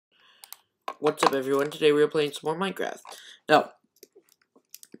What's up, everyone? Today we are playing some more Minecraft. Now,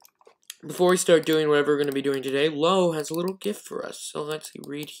 before we start doing whatever we're going to be doing today, Lo has a little gift for us. So let's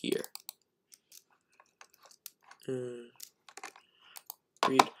read here. Read.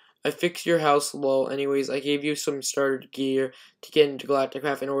 I fixed your house, Lo. Anyways, I gave you some starter gear to get into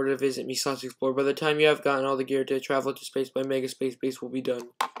Galacticraft in order to visit me / explore. By the time you have gotten all the gear to travel to space by Mega Space Base will be done.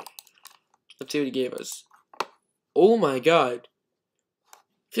 Let's see what he gave us. Oh my god.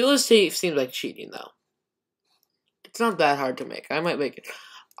 Feel safe seems like cheating, though. It's not that hard to make. I might make it.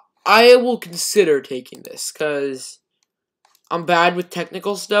 I will consider taking this, because I'm bad with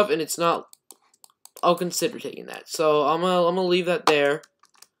technical stuff, and it's not... I'll consider taking that. So, I'm gonna leave that there.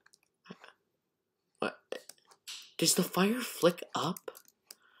 What? Does the fire flick up?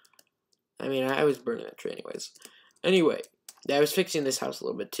 I mean, I was burning that tree anyways. Anyway, I was fixing this house a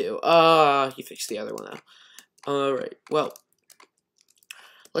little bit, too. He fixed the other one now. Alright, well.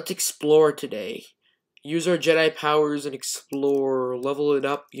 Let's explore today. Use our Jedi powers and explore. Level it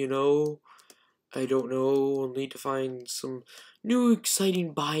up, you know. I don't know. We'll need to find some new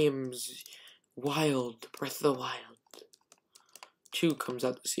exciting biomes. Wild. Breath of the Wild 2 comes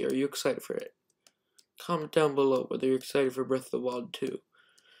out this year. Are you excited for it? Comment down below whether you're excited for Breath of the Wild 2.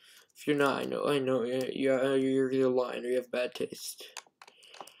 If you're not, I know, you're either lying or you have bad taste.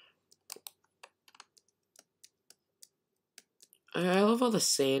 I love how the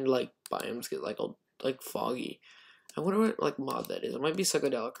sand, like, biomes get, like foggy. I wonder what, like, mod that is. It might be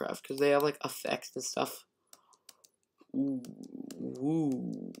Psychedelic Craft, because they have, like, effects and stuff. Ooh.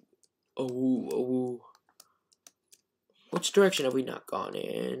 Ooh. Oh. Which direction have we not gone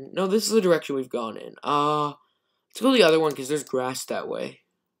in? No, this is the direction we've gone in. Let's go the other one, because there's grass that way.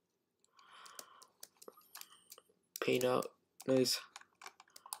 Paint out. Nice.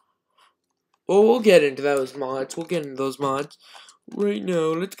 Well, we'll get into those mods. Right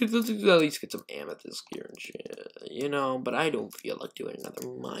now. Let's at least get some amethyst gear and shit. You know, but I don't feel like doing another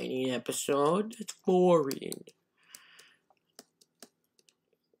mining episode. It's boring.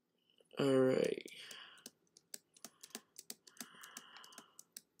 Alright.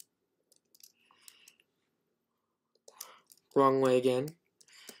 Wrong way again.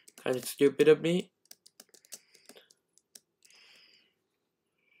 Kind of stupid of me.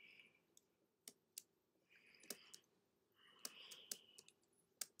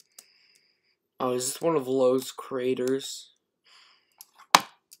 Oh, is this one of Lo's craters?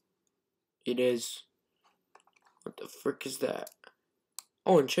 It is. What the frick is that?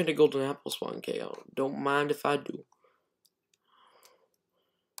 Oh, enchanted golden apple spawn KO. Don't mind if I do.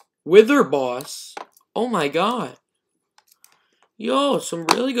 Wither boss? Oh my god. Yo, some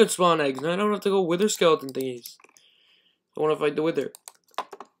really good spawn eggs. Now I don't have to go wither skeleton thingies. I want to fight the wither.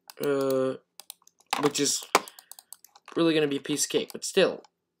 Which is really gonna be a piece of cake, but still.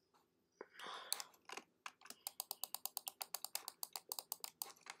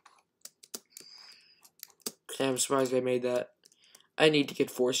 I'm surprised I made that. I need to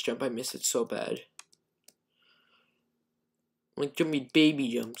get force jump. I miss it so bad. Like jumping baby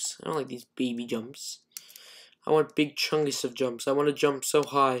jumps. I don't like these baby jumps. I want big chungus of jumps. I want to jump so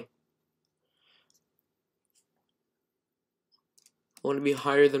high. I want to be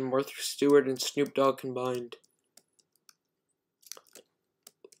higher than Martha Stewart and Snoop Dogg combined.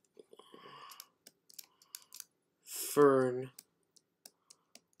 Fern.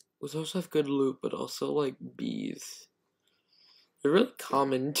 Those also have good loot, but also like bees. They're really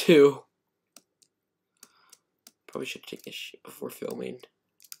common too. Probably should take this shit before filming.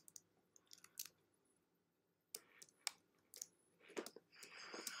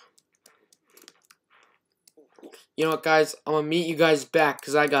 You know what, guys? I'm gonna meet you guys back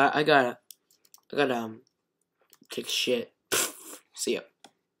because I gotta take shit. See ya.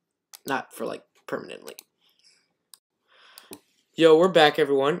 Not for like permanently. Yo, we're back,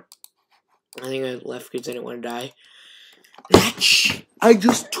 everyone. I think I left because I didn't want to die. That shit I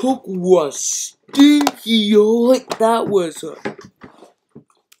just took was stinky, yo. Like, that was Alright,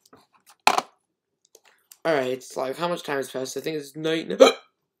 it's like, how much time has passed? I think it's night now.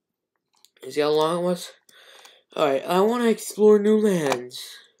 You see how long it was? Alright, I want to explore new lands.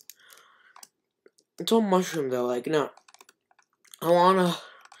 It's all mushroom, though. Like, no.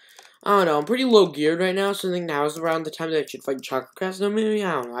 I don't know, I'm pretty low geared right now, so I think now is around the time that I should fight Chocolate Crafts. No, maybe,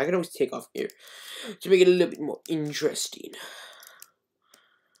 I don't know. I could always take off gear to make it a little bit more interesting.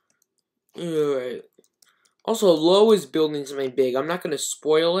 Alright. Also, Lo is building something big. I'm not gonna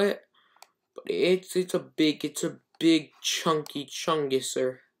spoil it, but it's a big chunky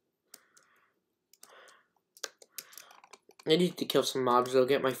chunguser. I need to kill some mobs. I'll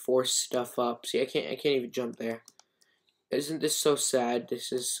get my force stuff up. See, I can't even jump there. Isn't this so sad?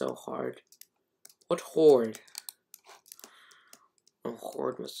 This is so hard. What horde? Oh,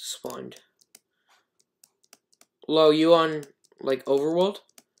 horde must have spawned. Lo, you on, like, Overworld?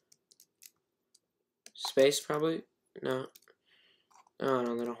 Space, probably? No. I don't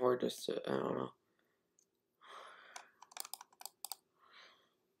know, then a horde does it. I don't know.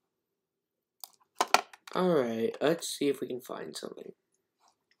 Alright, let's see if we can find something.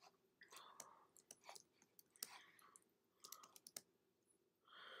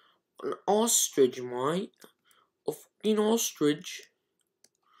 An ostrich, mate. A fucking ostrich.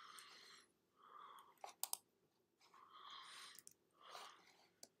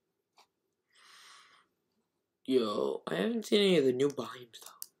 Yo, I haven't seen any of the new biomes,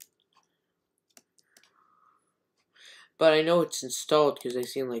 though. But I know it's installed because I've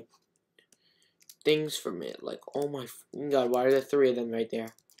seen, like, things from it. Like, oh my god, why are there 3 of them right there?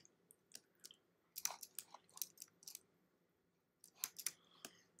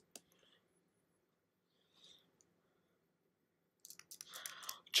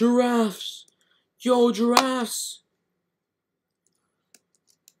 Giraffes! Yo, giraffes!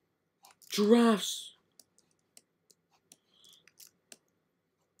 Giraffes!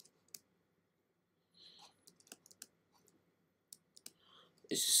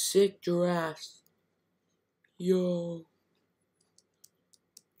 It's sick giraffes. Yo.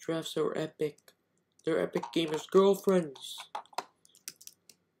 Giraffes are epic. They're epic gamers' girlfriends.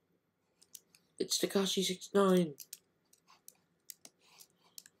 It's Tekashi69.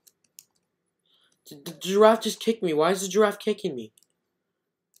 The giraffe just kicked me. Why is the giraffe kicking me?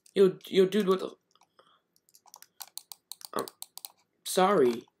 Yo, dude, what the... I'm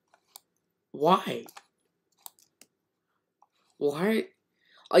sorry. Why? Why?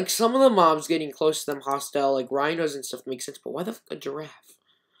 Like, some of the mobs getting close to them hostile, like rhinos and stuff, makes sense, but why the fuck a giraffe?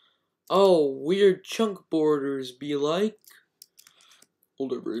 Oh, weird chunk borders be like.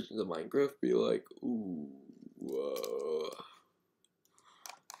 Older versions of Minecraft be like, ooh,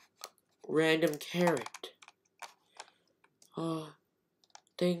 random carrot.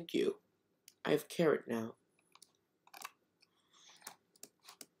 Thank you. I have carrot now.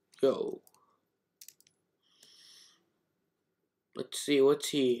 Yo. Let's see, what's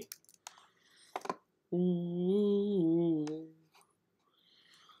he? Ooh.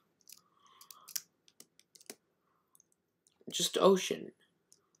 Just ocean.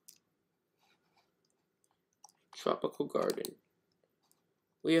 Tropical garden.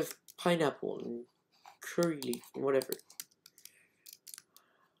 We have pineapple and curry leaf and whatever.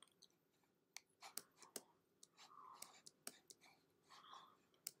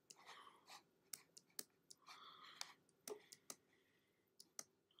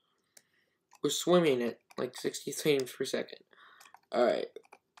 We're swimming at like 60 frames per second. Alright.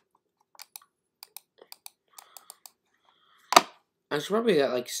 I should probably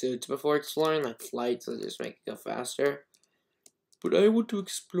get like suits before exploring, like flights, so just make it go faster. But I want to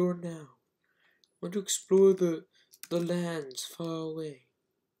explore now. I want to explore the lands far away.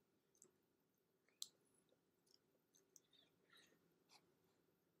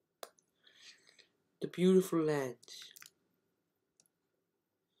 The beautiful lands.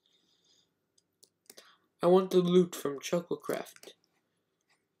 I want the loot from Chucklecraft.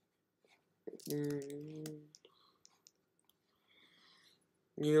 You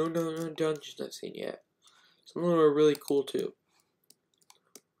know, no dungeons I've seen yet. Some of them are really cool too.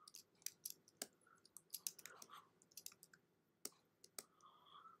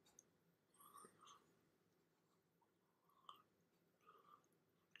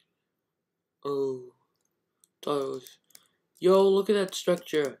 Oh, those. Yo, look at that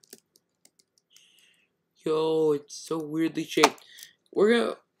structure. Yo, it's so weirdly shaped. We're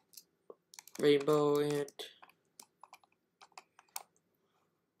gonna rainbow and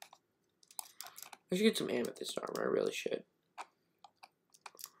I should get some amethyst armor. I really should.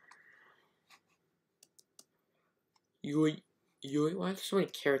 Yo, why are there so many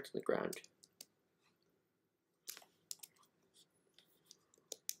carrots in the ground?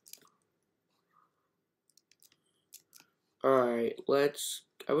 Alright, let's,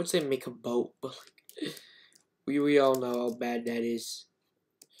 I would say make a boat, but like, we all know how bad that is.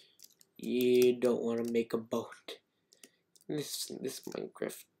 You don't want to make a boat. This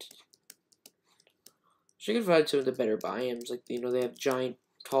Minecraft. I could find some of the better biomes, like, you know, they have giant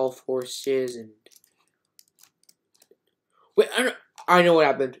tall forests and... Wait, I know what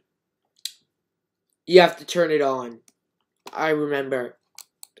happened. You have to turn it on. I remember.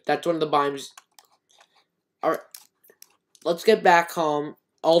 That's one of the biomes. Alright. Let's get back home.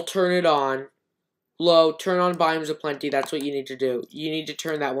 I'll turn it on. Low, turn on Biomes of Plenty. That's what you need to do. You need to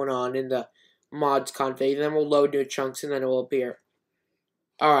turn that one on in the mods config. And then we'll load new chunks and then it will appear.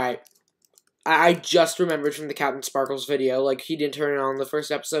 Alright. I just remembered from the Captain Sparkles video, like, he didn't turn it on in the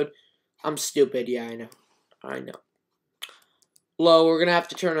first episode. I'm stupid, yeah, I know. I know. Well, we're gonna have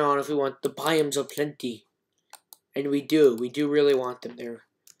to turn it on if we want the biomes of plenty. And we do really want them. They're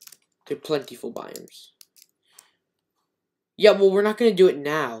plentiful biomes. Yeah, well, we're not gonna do it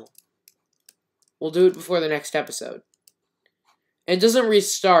now. We'll do it before the next episode. And it doesn't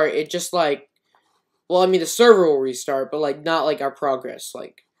restart, it just, like, well, I mean, the server will restart, but, like, not, like, our progress,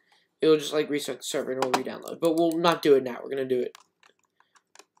 like, it'll just, like, restart the server and we'll re-download. But we'll not do it now, we're gonna do it.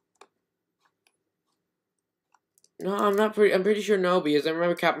 No, I'm pretty sure no, because I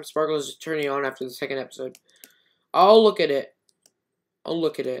remember Captain Sparkles is turning on after the second episode. I'll look at it. I'll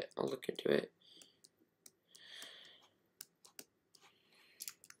look into it.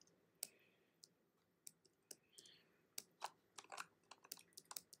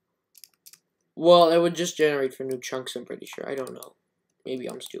 Well, it would just generate for new chunks, I'm pretty sure. I don't know. Maybe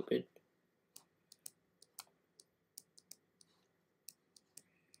I'm stupid.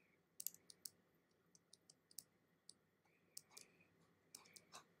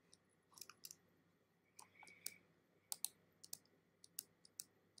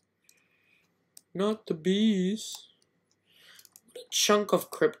 Not the bees. What a chunk of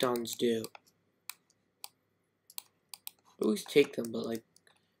Kryptons do? I always take them, but like,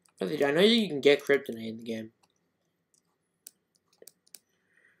 I know you can get Kryptonite in the game.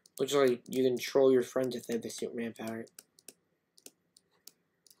 Which, like, you can troll your friends if they have the Superman power.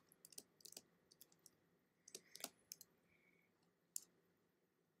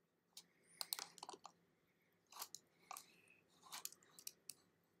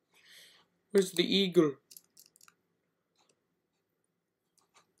 Where's the eagle?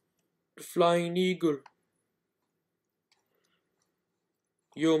 The flying eagle.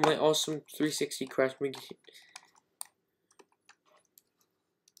 Yo, my awesome 360 crash me.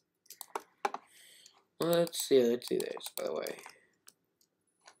 Let's see this, by the way.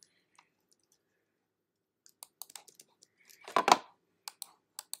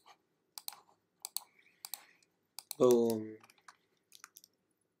 Boom.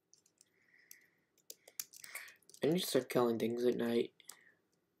 I need to start killing things at night.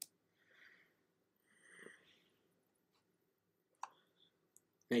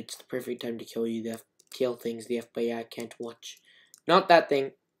 Night's the perfect time to kill things the FBI can't watch. Not that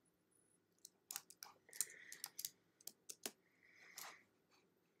thing.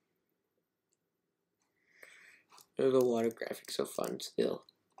 Oh, the water graphics are fun still.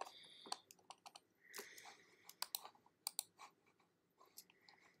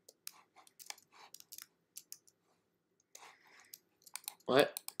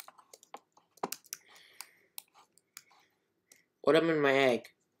 What? What happened in my egg?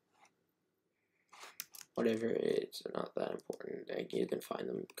 Whatever, it's not that important. Like, you can find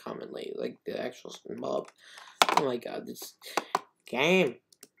them commonly, like the actual mob. Oh my god, this game.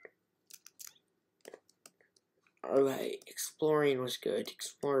 Alright, exploring was good.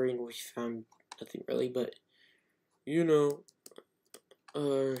 Exploring, we found nothing really, but, you know.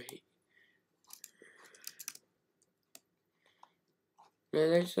 Alright.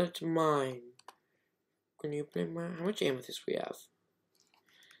 That's mine. Can you play mine? How much amethyst we have?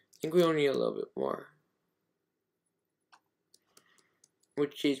 I think we only need a little bit more. In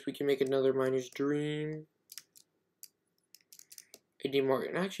which case, we can make another miner's dream. I need more.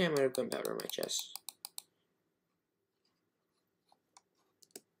 And actually, I might have gunpowder in my chest.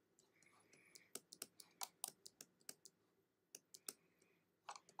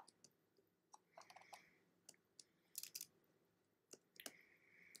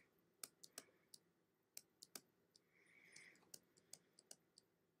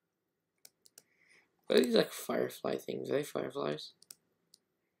 What are these, like, firefly things? Are they fireflies?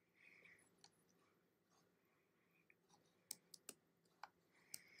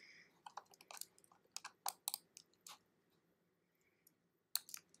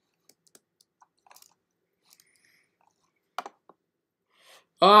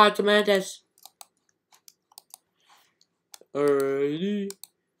 Ah, it's a mantis! Alrighty.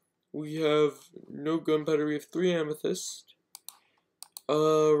 We have no gunpowder, we have 3 amethyst.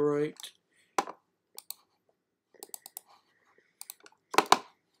 Alright.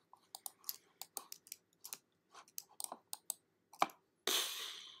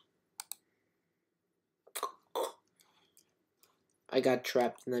 I got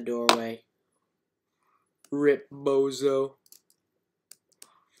trapped in the doorway. Rip, bozo.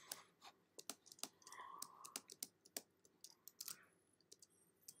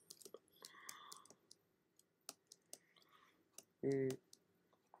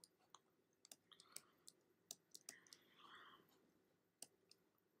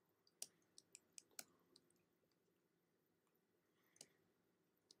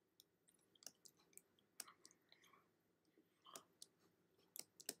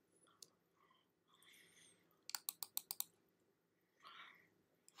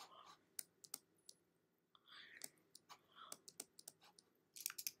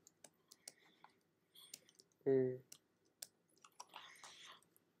 Yeah,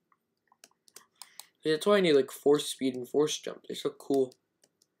 that's why I need like force speed and force jump. They're so cool.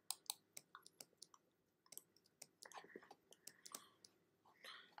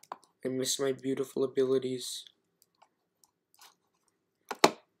 I miss my beautiful abilities.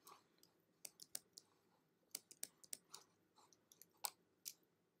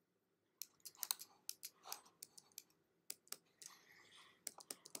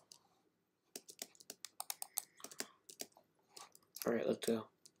 Alright, let's go.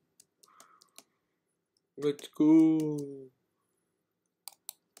 Let's go.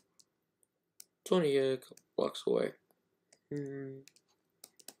 It's only a couple blocks away.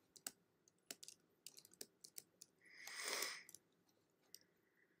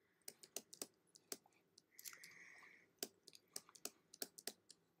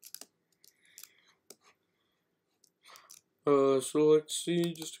 So let's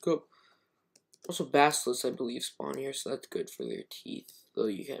see, just a couple. Also, Basilisks, I believe, spawn here, so that's good for their teeth. Though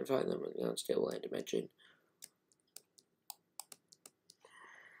you can't find them in the unstable land dimension.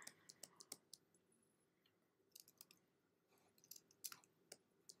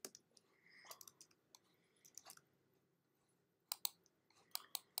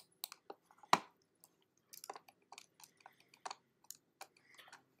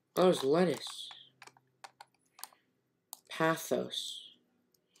 Oh, there's lettuce. Pathos.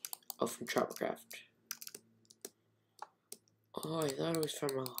 Oh, from Tropicraft. Oh, I thought it was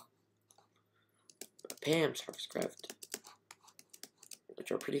from Pam's Harvestcraft.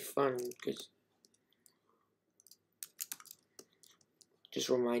 Which are pretty fun, because just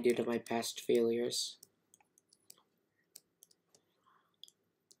reminded of my past failures.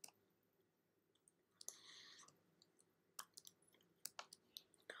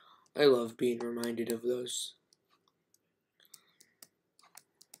 I love being reminded of those.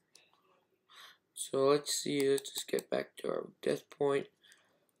 So let's see, let's just get back to our death point,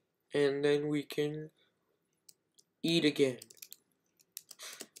 and then we can eat again.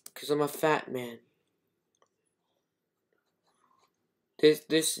 Because I'm a fat man. This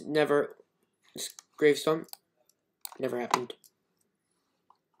gravestone never happened.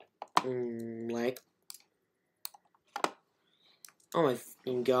 Lag. Oh my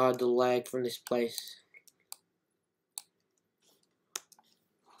fucking god, the lag from this place.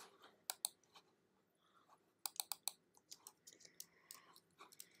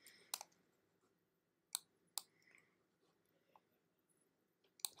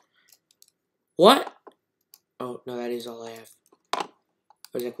 What? Oh, no, that is all I have. I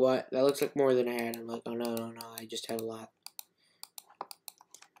was like, what? That looks like more than I had. I'm like, oh no, no, no, I just had a lot.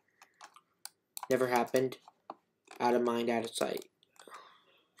 Never happened. Out of mind, out of sight.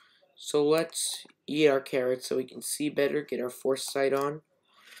 So let's eat our carrots so we can see better, get our foresight on.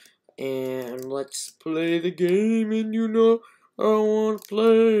 And let's play the game, and you know I want to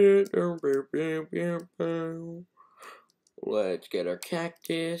play it. Let's get our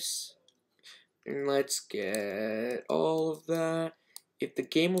cactus. And let's get all of that. If the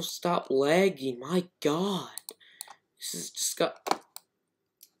game will stop lagging, my god. This is just got...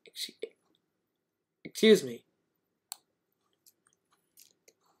 Excuse me.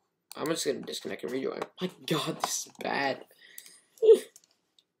 I'm just gonna disconnect and rejoin. My god, this is bad.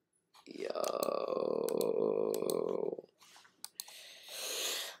 Yo.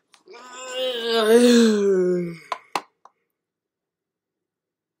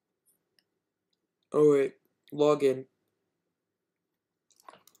 Oh wait, log in.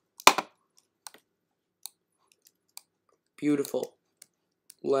 Beautiful.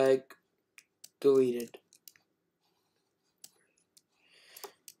 Lag deleted.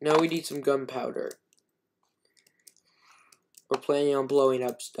 Now we need some gunpowder. We're planning on blowing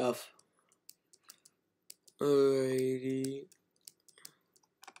up stuff. Alrighty.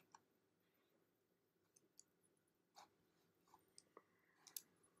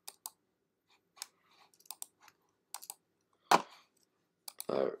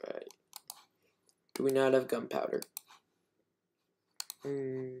 Alright. Do we not have gunpowder?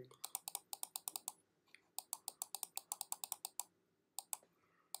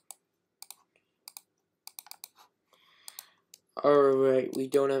 Alright, we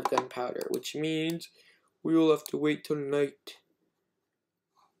don't have gunpowder, which means we will have to wait till night.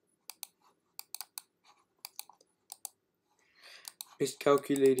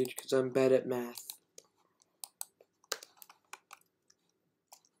 Miscalculated because I'm bad at math.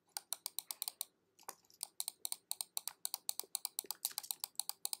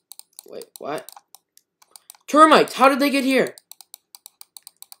 Wait, what? Termites! How did they get here?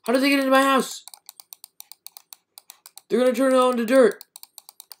 How did they get into my house? They're gonna turn it all into dirt.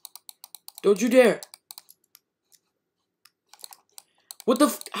 Don't you dare. What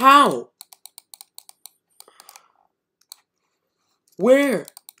the how? Where?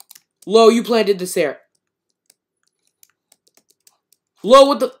 Lo, you planted this there. Lo,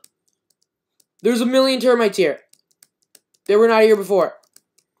 what the? There's a million termites here. They were not here before.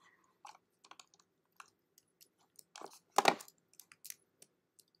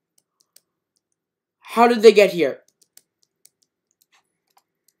 How did they get here?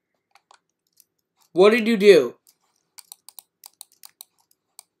 What did you do?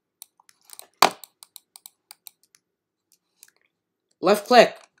 Left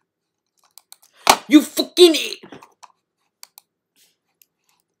click. You fucking...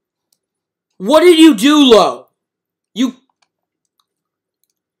 What did you do, Lo? You...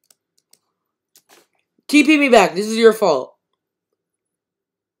 TP me back. This is your fault.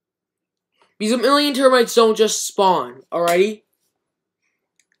 Because a million termites don't just spawn, alrighty?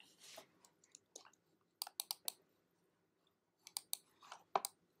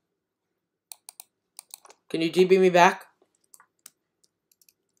 Can you TP me back?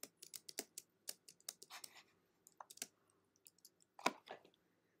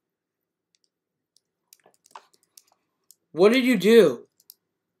 What did you do?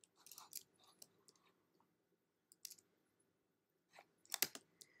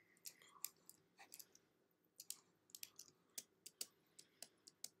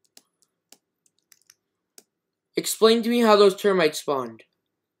 Explain to me how those termites spawned.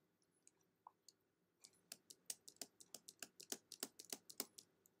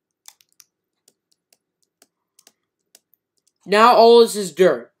 Now all this is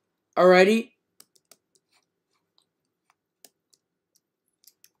dirt. Alrighty?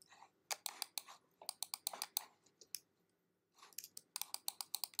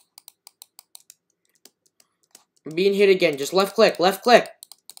 I'm being hit again. Just left click. Left click.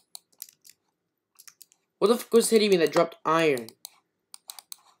 What the fuck was hitting me that dropped iron?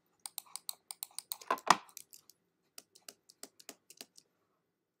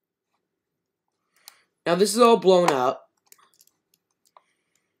 Now this is all blown up.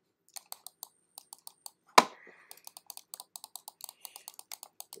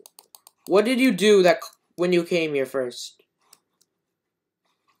 What did you do that when you came here first?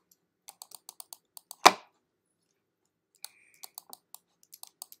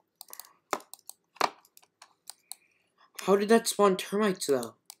 How did that spawn termites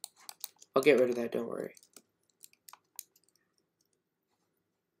though? I'll get rid of that, don't worry.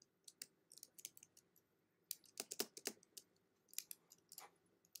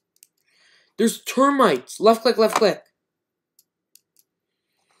 There's termites! Left click, left click.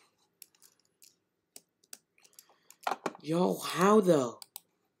 Yo, how though?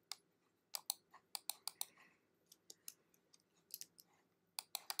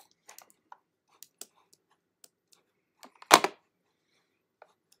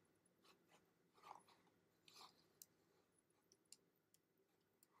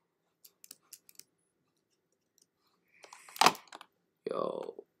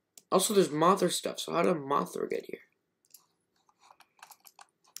 Yo. Also, there's Mothra stuff, so how did Mothra get here?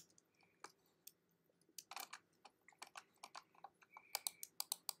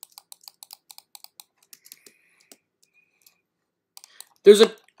 There's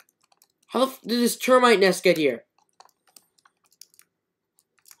a... How the f did this termite nest get here?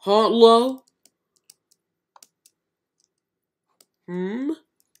 Huh, Lo?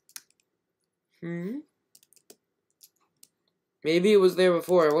 Maybe it was there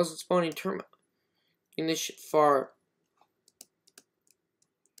before. I wasn't spawning termite in this shit far.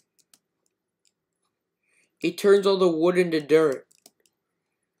 It turns all the wood into dirt.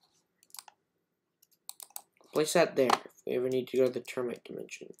 Place that there if we ever need to go to the termite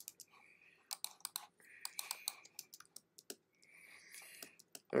dimension.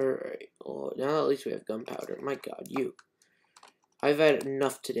 Alright. Well, now at least we have gunpowder. My god, you. I've had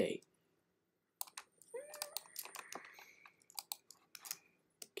enough today.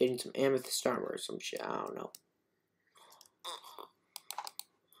 Getting some amethyst armor or some shit. I don't know.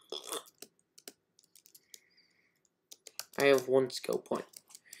 I have 1 skill point.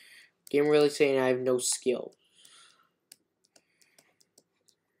 Game really saying I have no skill.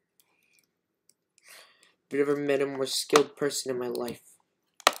 I've never met a more skilled person in my life.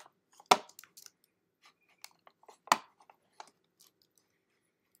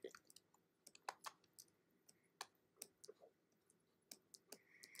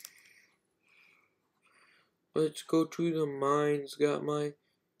 Let's go to the mines. Got my...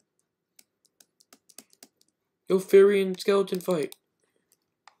 Yo, fairy and skeleton fight.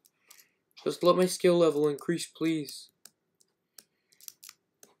 Just let my skill level increase, please.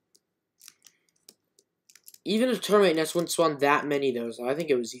 Even a termite nest wouldn't spawn that many of those. I think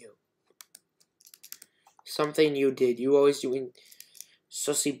it was you. Something you did. You always doing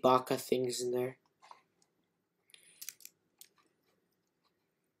sussy baka things in there.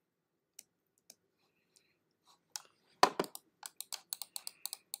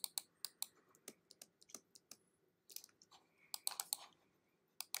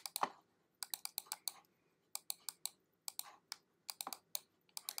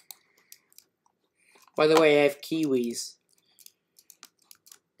 By the way, I have kiwis.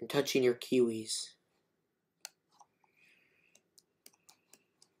 I'm touching your kiwis.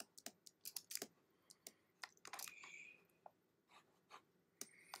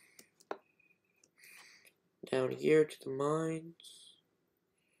 Down here to the mines.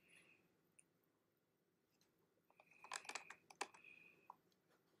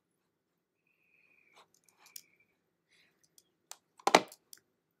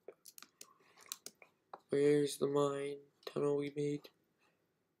 Where's the mine tunnel we made?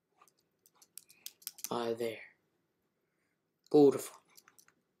 There. Beautiful.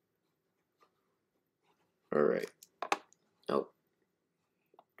 Alright. Oh.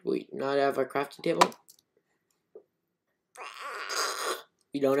 Do we not have our crafting table?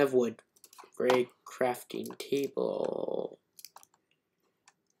 We don't have wood for a crafting table.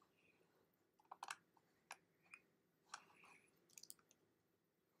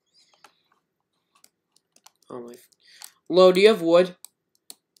 Oh my. Lo, do you have wood?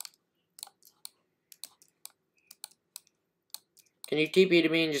 Can you TP to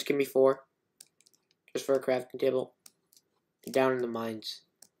me and just give me 4? Just for a crafting table. Down in the mines.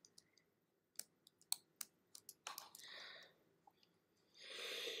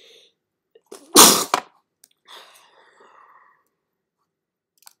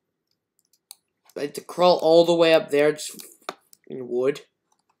 I have to crawl all the way up there just in wood.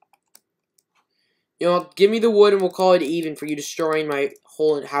 You know, give me the wood and we'll call it even for you destroying my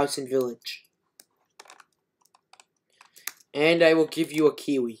whole house and village. And I will give you a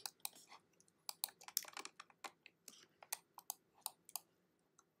kiwi.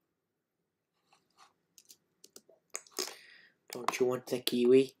 Don't you want the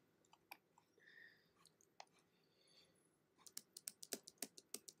kiwi?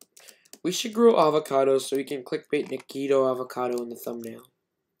 We should grow avocados so we can clickbait Nikito avocado in the thumbnail.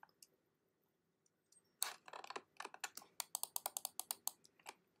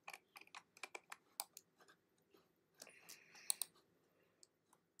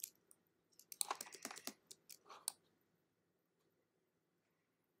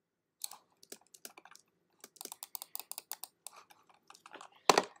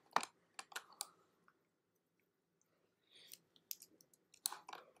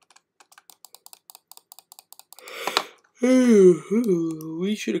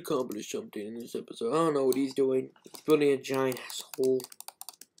 We should accomplish something in this episode. I don't know what he's doing. He's building a giant asshole.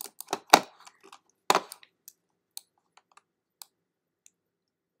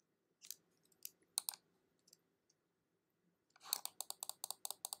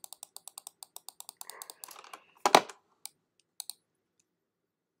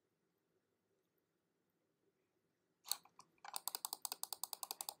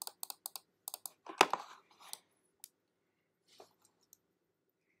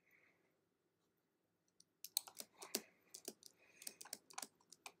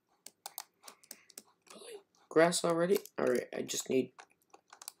 Grass already? Alright, I just need...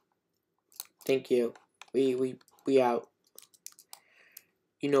 Thank you. We out.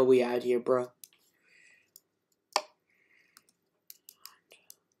 You know we out here, bro.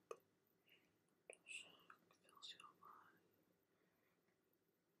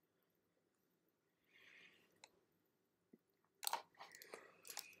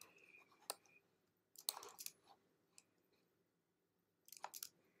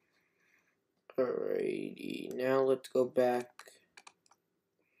 Alrighty, now let's go back.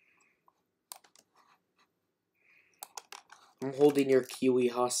 I'm holding your kiwi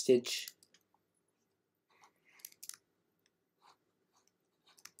hostage.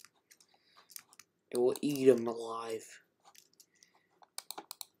 I will eat him alive.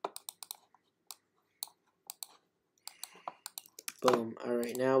 Boom.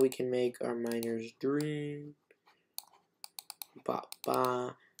 Alright, now we can make our miner's dream. Ba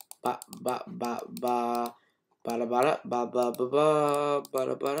ba ba ba ba ba ba da ba da ba ba ba ba ba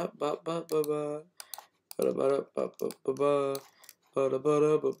da ba da ba ba ba ba ba da ba da ba ba ba ba ba da ba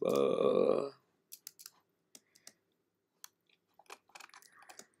da ba ba.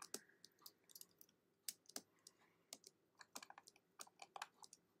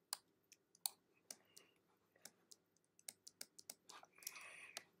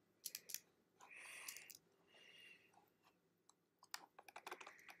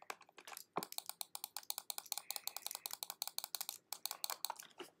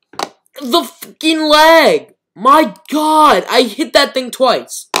 The fucking lag! My god! I hit that thing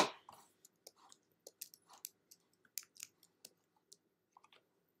twice.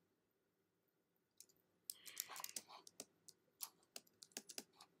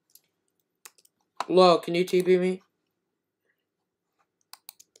 Hello, can you TP me?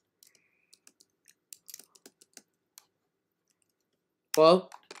 Hello?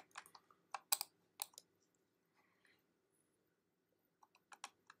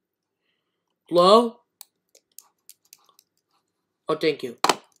 Hello? Oh, thank you.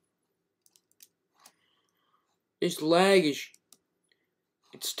 This lag is...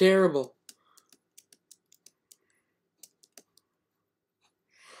 It's terrible.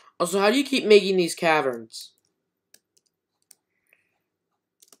 Also, how do you keep making these caverns?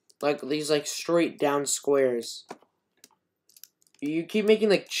 Like, these, like, straight down squares. You keep making,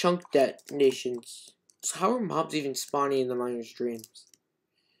 like, chunk detonations. So how are mobs even spawning in the miner's dreams?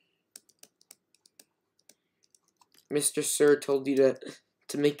 Mr. Sir told you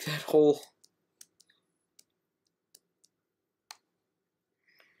to make that hole.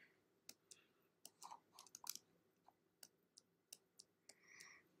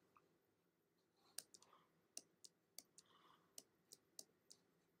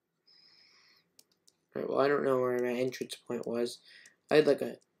 Alright, well, I don't know where my entrance point was. I had, like,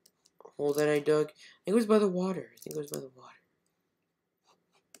 a hole that I dug. I think it was by the water.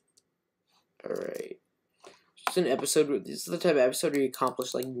 Alright. Just an episode where this is the type of episode where you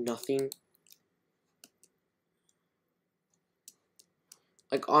accomplish, like, nothing.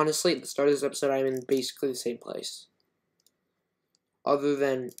 Like, honestly, at the start of this episode, I'm in basically the same place. Other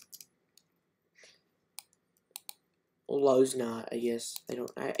than... Low's not, I guess.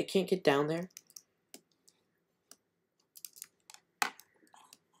 I can't get down there.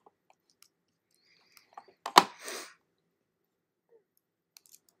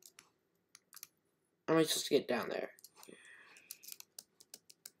 How am I supposed to get down there?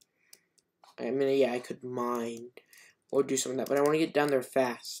 I mean, yeah, I could mine or do something like that, but I want to get down there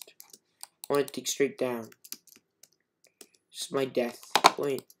fast. I want to dig straight down. This is my death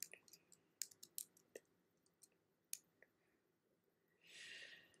point.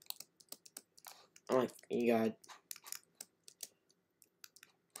 Oh my god.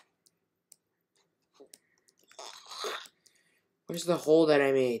 Where's the hole that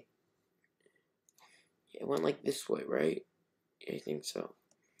I made? It went like this way, right? I think so.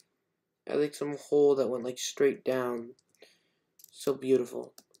 I like some hole that went like straight down. So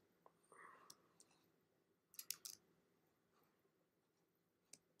beautiful.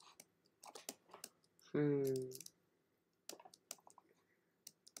 How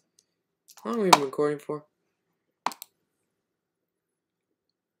long have we been recording for?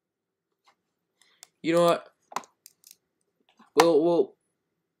 You know what?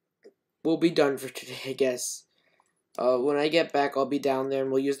 We'll be done for today, I guess. When I get back, I'll be down there,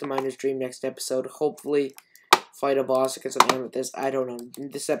 and we'll use the Miner's Dream next episode. Hopefully, fight a boss against an amethyst. I don't know.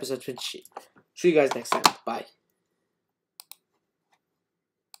 This episode's been shit. See you guys next time. Bye.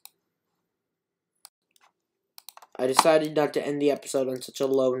 I decided not to end the episode on such a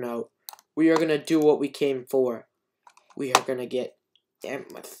low note. We are gonna do what we came for. We are gonna get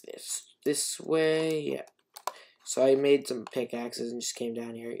amethyst this way. Yeah. So I made some pickaxes and just came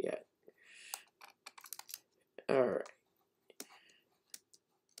down here. Yeah. Alright.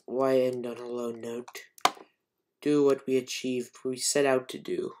 Why end on a low note? Do what we achieved, we set out to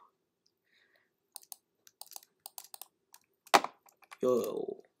do.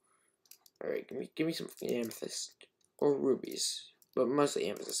 Yo. Alright, give me some amethyst. Or rubies. But mostly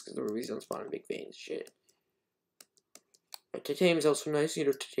amethyst, because the rubies don't spawn in big veins. Shit. But titanium's also nice, you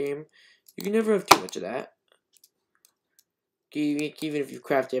know, titanium. You can never have too much of that. Even if you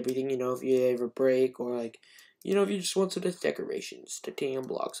craft everything, you know, if you ever break, or like, you know, if you just want some decorations, titanium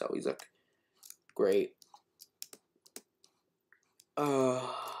blocks always look great.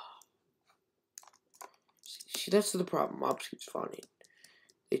 See, that's the problem. Mobs keep spawning.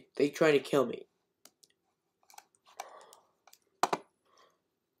 They try to kill me.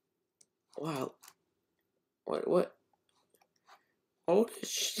 Wow. What? Oh,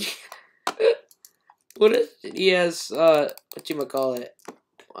 what is it? He has, whatchamacallit?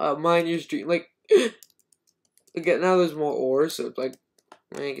 Miner's Dream. Like, again, now there's more ore, so it's like,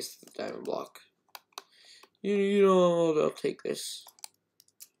 I guess it's the diamond block. You know, I'll take this.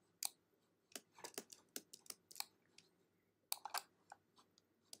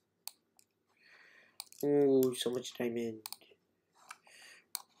 Ooh, so much diamond.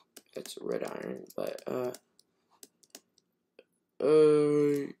 That's red iron, but,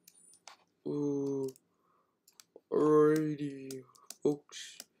 ooh, alrighty,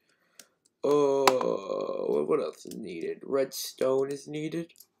 folks. Oh, what else is needed? Redstone is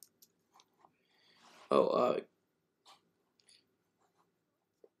needed. Oh,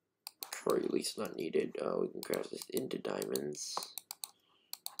 curry leaf's not needed. We can craft this into diamonds.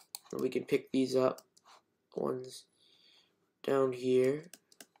 And we can pick these up. Ones down here.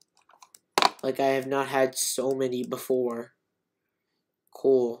 Like I have not had so many before.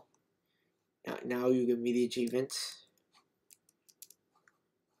 Cool. Now you give me the achievements.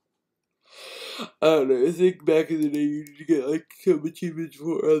 I don't know, I think back in the day you need to get like some achievements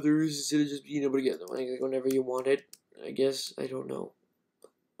for others instead of just being able to get them like whenever you wanted. I guess, I don't know.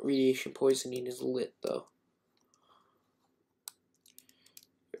 Radiation poisoning is lit though.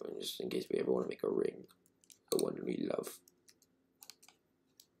 Just in case we ever want to make a ring. The one we love.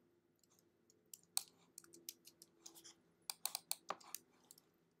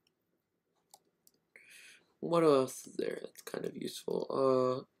 What else is there that's kind of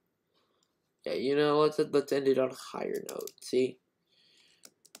useful? Yeah, you know, let's end it on a higher note. See?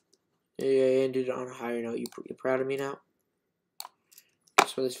 Yeah, I ended on a higher note. You proud of me now?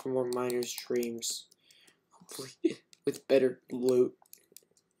 So this for more miners' dreams. Hopefully, with better loot.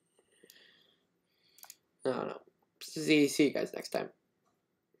 I don't know. See you guys next time.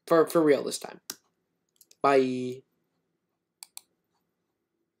 For real this time. Bye.